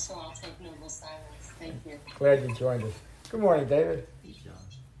contributions here, so I'll take noble silence. Thank you. Glad you joined us. Good morning, David. John.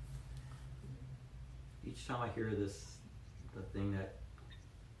 Each time I hear this, the thing that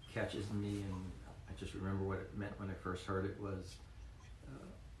catches me, and I just remember what it meant when I first heard it, was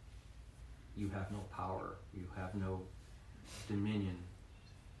you have no power, you have no dominion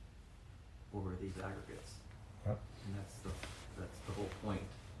over these aggregates. Yep. And that's the whole point.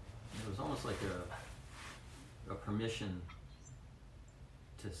 And it was almost like a permission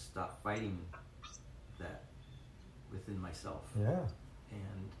to stop fighting that within myself. Yeah.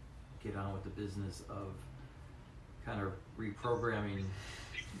 And get on with the business of kind of reprogramming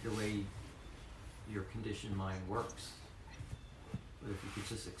the way your conditioned mind works. But if you could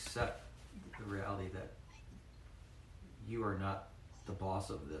just accept the reality that you are not the boss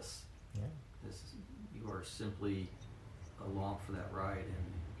of this. Yeah. You are simply along for that ride,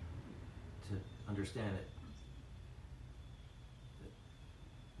 and to understand it, that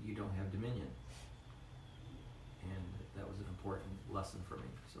you don't have dominion. And that was an important lesson for me,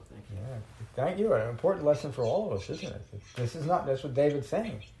 so thank you. Yeah, thank you. An important lesson for all of us, isn't it? That's what David's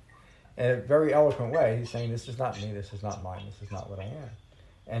saying. In a very eloquent way, he's saying, this is not me, this is not mine, this is not what I am.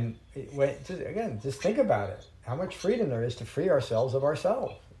 And just think about it. How much freedom there is to free ourselves of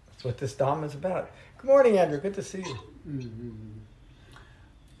ourselves. That's what this Dhamma is about. Good morning, Andrew. Good to see you. Mm-hmm.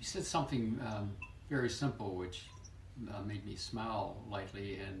 You said something very simple, which made me smile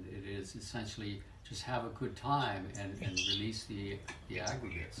lightly, and it is essentially just have a good time and release the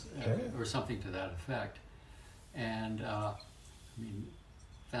aggregates, or something to that effect. And I mean,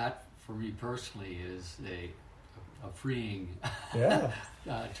 that for me personally is a freeing term.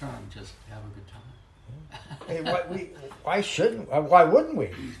 Just have a good time. Hey, why shouldn't? Why wouldn't we?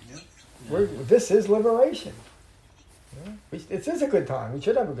 This is liberation. It is a good time. We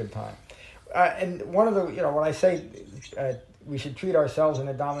should have a good time. And one of the, when I say we should treat ourselves in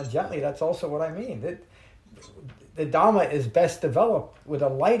the Dhamma gently, that's also what I mean. The Dhamma is best developed with a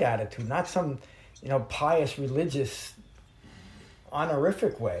light attitude, not some, pious, religious,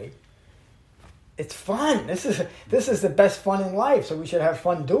 honorific way. It's fun. This is the best fun in life, so we should have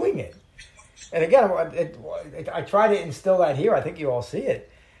fun doing it. And again, I try to instill that here. I think you all see it.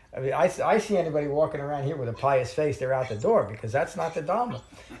 I mean, I see anybody walking around here with a pious face, they're out the door, because that's not the Dhamma.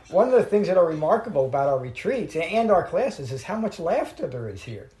 One of the things that are remarkable about our retreats and our classes is how much laughter there is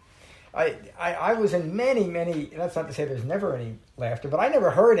here. I was in many, that's not to say there's never any laughter, but I never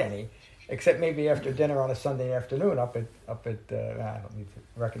heard any, except maybe after dinner on a Sunday afternoon up at I don't need to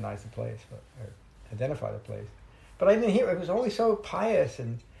recognize the place, or identify the place. But I didn't hear, it was always so pious,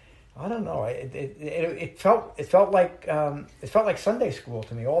 and I don't know, it felt like Sunday school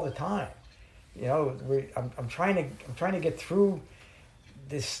to me all the time. You know, I'm trying to get through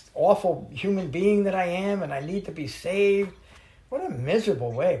this awful human being that I am, and I need to be saved. What a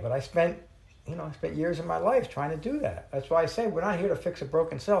miserable way! But I spent years of my life trying to do that. That's why I say we're not here to fix a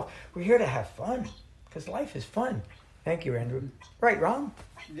broken self. We're here to have fun, because life is fun. Thank you, Andrew. Right, Ron?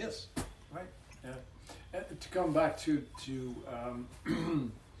 Yes, right. To come back to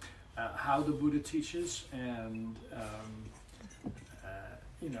how the Buddha teaches, and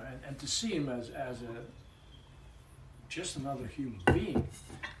and to see him as just another human being.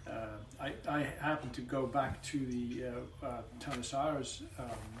 I happen to go back to the Thanissara's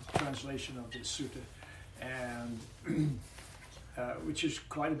translation of this sutta, and which is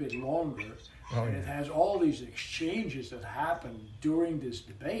quite a bit longer, and it has all these exchanges that happen during this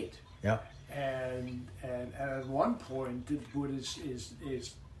debate. Yeah. And at one point, the Buddha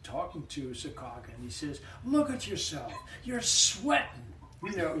is talking to Sakaka, and he says, "Look at yourself. You're sweating.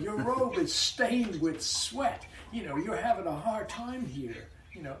 You know, your robe is stained with sweat. You know, you're having a hard time here.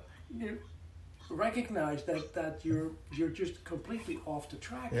 You recognize that you're just completely off the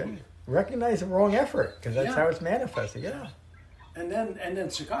track here. Recognize the wrong effort, because that's how it's manifested. Yeah. And then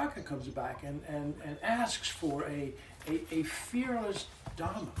Sakaka comes back and asks for a fearless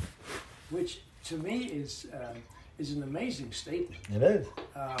Dhamma, which to me is an amazing statement. It is.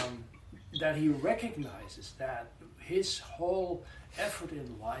 That he recognizes that his whole effort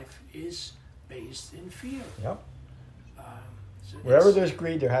in life is based in fear. Yep. Wherever there's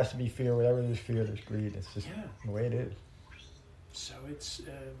greed, there has to be fear. Wherever there's fear, there's greed. It's just the way it is. So it's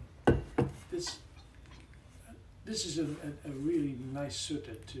this is a really nice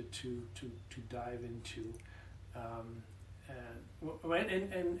sutta to dive into,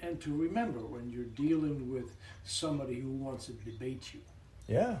 and to remember when you're dealing with somebody who wants to debate you.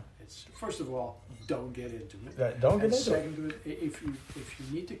 Yeah. It's first of all, don't get into it. Don't get into it. Second, if you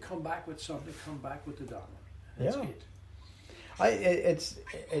need to come back with something, come back with the Dhamma. That's it.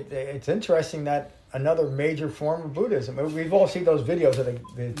 It's interesting that another major form of Buddhism. We've all seen those videos of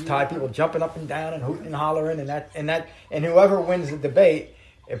the Thai people jumping up and down and hooting and hollering, and whoever wins the debate,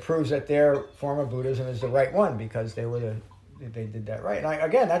 it proves that their form of Buddhism is the right one because they did that right.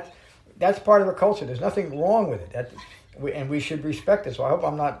 And that's part of the culture. There's nothing wrong with it. And we should respect it. So I hope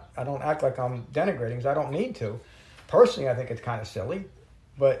I don't act like I'm denigrating, because I don't need to. Personally, I think it's kind of silly.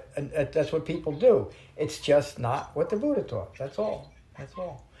 But that's what people do. It's just not what the Buddha taught. That's all.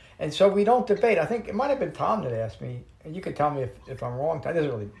 And so we don't debate. I think it might have been Tom that asked me, and you could tell me if I'm wrong. It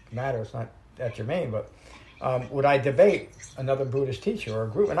doesn't really matter. It's not that germane. But would I debate another Buddhist teacher or a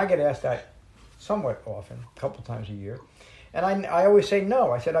group? And I get asked that somewhat often, a couple times a year. And I always say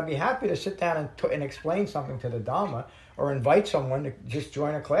no. I said I'd be happy to sit down and explain something to the Dhamma, or invite someone to just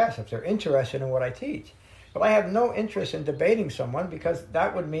join a class if they're interested in what I teach. But I have no interest in debating someone, because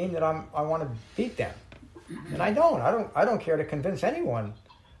that would mean that I want to beat them, and I don't. I don't care to convince anyone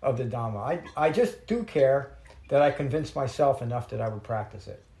of the Dhamma. I just do care that I convince myself enough that I would practice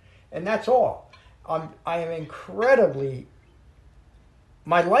it, and that's all. I am incredibly.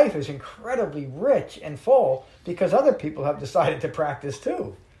 My life is incredibly rich and full because other people have decided to practice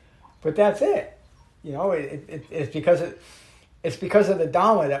too, but that's it. You know, it's because It's because of the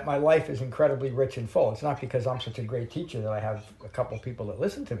Dhamma that my life is incredibly rich and full. It's not because I'm such a great teacher that I have a couple of people that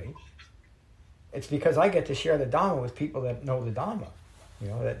listen to me. It's because I get to share the Dhamma with people that know the Dhamma. You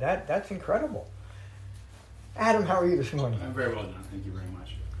know, that's incredible. Adam, how are you this morning? I'm very well done. Thank you very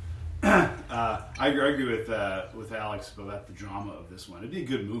much. I agree with Alex about the drama of this one. It'd be a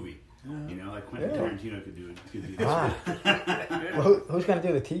good movie. You know, like Quentin Tarantino could do this. Well, who's going to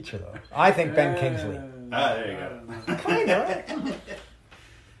do the teacher, though? I think Ben Kingsley. There you go. Kind of. At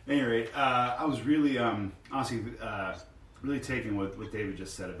any rate, I was really, honestly, really taken what David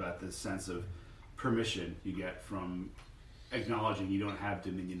just said about this sense of permission you get from acknowledging you don't have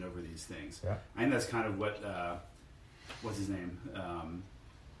dominion over these things. Yeah. I think that's kind of what, what's his name?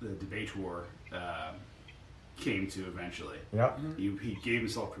 The debate war came to eventually. Yeah. He gave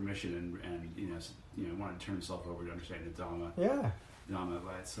himself permission and wanted to turn himself over to understanding the Dhamma. Yeah. Dhamma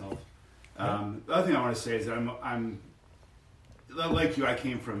by itself. The other thing I want to say is that I'm like you. I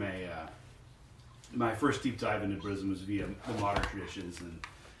came from my first deep dive into Buddhism was via the modern traditions,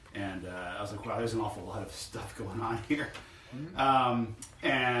 and I was like, wow, there's an awful lot of stuff going on here.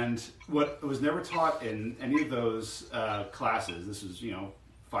 And what was never taught in any of those classes, this was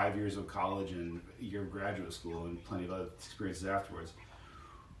 5 years of college and a year of graduate school and plenty of other experiences afterwards,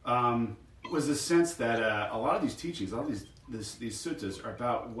 was the sense that a lot of these teachings, all these suttas, are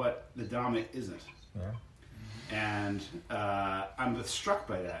about what the Dhamma isn't. Yeah. And I'm struck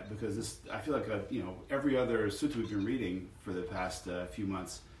by that because I feel like every other sutta we've been reading for the past few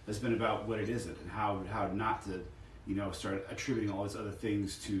months has been about what it isn't and how not to start attributing all these other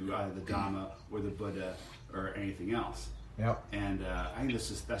things to either the Dhamma or the Buddha or anything else. Yep. And I think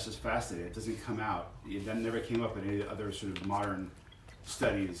that's just fascinating. It doesn't come out. That never came up in any other sort of modern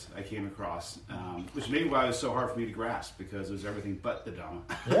studies I came across, which may be why it was so hard for me to grasp, because it was everything but the Dhamma.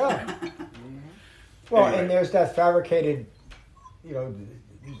 Yeah. Well, anyway. And there's that fabricated,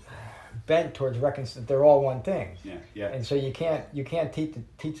 bent towards reconciliation. They're all one thing. Yeah. And so you can't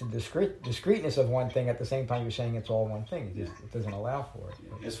teach the discreteness of one thing at the same time you're saying it's all one thing. It doesn't allow for it.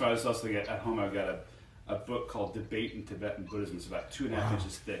 Yeah. As far as also at home, I've got a book called Debate in Tibetan Buddhism. It's about 2.5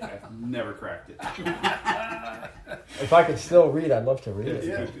 inches thick. I've never cracked it. If I could still read, I'd love to read it.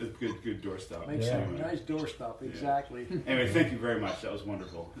 It's good doorstop. Makes a nice doorstop, exactly. Anyway, thank you very much. That was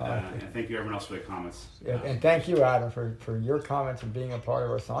wonderful. And thank you everyone else for the comments. And thank you, Adam, for your comments and being a part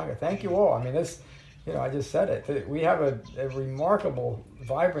of our Sangha. Thank you all. I mean, this, I just said it. We have a remarkable,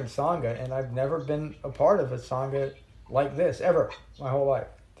 vibrant Sangha, and I've never been a part of a Sangha like this, ever, my whole life.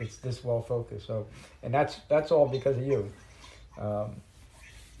 It's this well focused. So, and that's all because of you,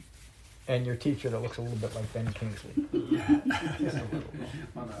 and your teacher that looks a little bit like Ben Kingsley. Just a little bit.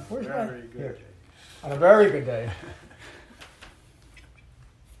 On a very good day. On a very good day.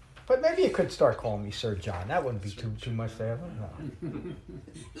 But maybe you could start calling me Sir John. That wouldn't be too much to have. No.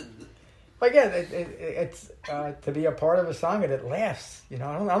 But again, it's to be a part of a Sangha that laughs. I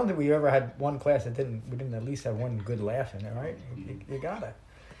don't think we ever had one class that we didn't at least have one good laugh in it, right?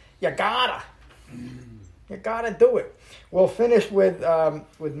 You gotta do it. We'll finish with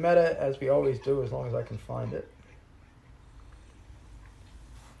metta as we always do, as long as I can find it.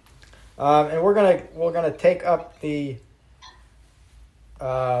 And we're gonna take up the.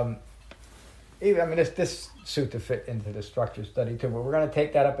 This sutta fit into the structure study too, but we're going to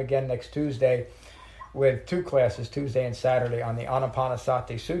take that up again next Tuesday with 2 classes, Tuesday and Saturday, on the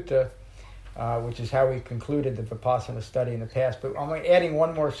Anapanasati Sutta, which is how we concluded the Vipassana study in the past. But I'm adding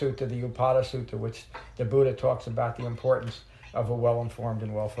one more sutta, the Upada Sutta, which the Buddha talks about the importance of a well-informed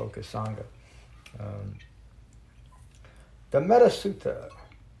and well-focused Sangha. The Metta Sutta,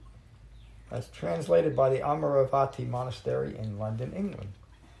 as translated by the Amaravati Monastery in London, England.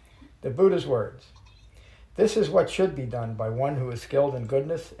 The Buddha's words: "This is what should be done by one who is skilled in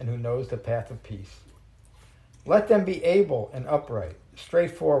goodness and who knows the path of peace. Let them be able and upright,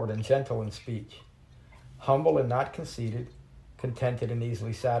 straightforward and gentle in speech, humble and not conceited, contented and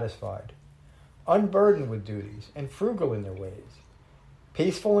easily satisfied, unburdened with duties and frugal in their ways,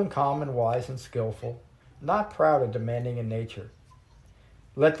 peaceful and calm and wise and skillful, not proud or demanding in nature.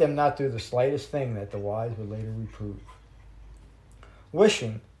 Let them not do the slightest thing that the wise would later reprove.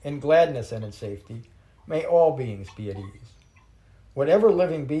 Wishing, in gladness and in safety, may all beings be at ease. Whatever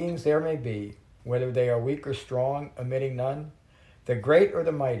living beings there may be, whether they are weak or strong, omitting none, the great or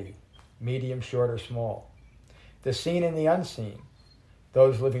the mighty, medium, short, or small, the seen and the unseen,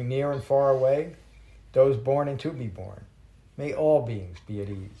 those living near and far away, those born and to be born, may all beings be at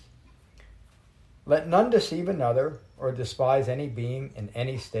ease. Let none deceive another or despise any being in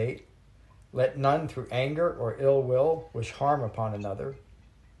any state. Let none through anger or ill will wish harm upon another.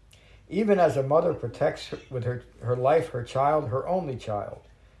 Even as a mother protects with her life her child, her only child,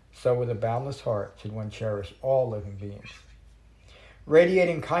 so with a boundless heart should one cherish all living beings.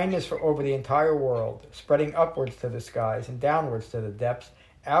 Radiating kindness over the entire world, spreading upwards to the skies and downwards to the depths,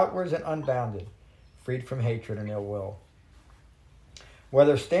 outwards and unbounded, freed from hatred and ill will.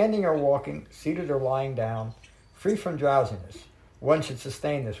 Whether standing or walking, seated or lying down, free from drowsiness, one should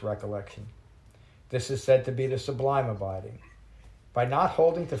sustain this recollection. This is said to be the sublime abiding. By not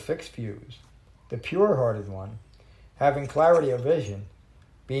holding to fixed views, the pure-hearted one, having clarity of vision,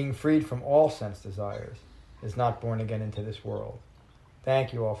 being freed from all sense desires, is not born again into this world.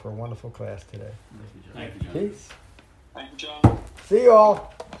 Thank you all for a wonderful class today. Thank you, John. Peace. Thank you, John. See you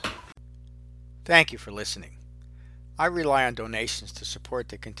all. Thank you for listening. I rely on donations to support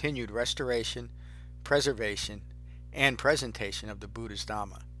the continued restoration, preservation, and presentation of the Buddha's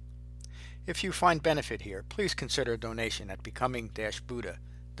Dhamma. If you find benefit here, please consider a donation at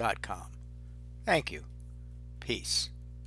becoming-buddha.com. Thank you. Peace.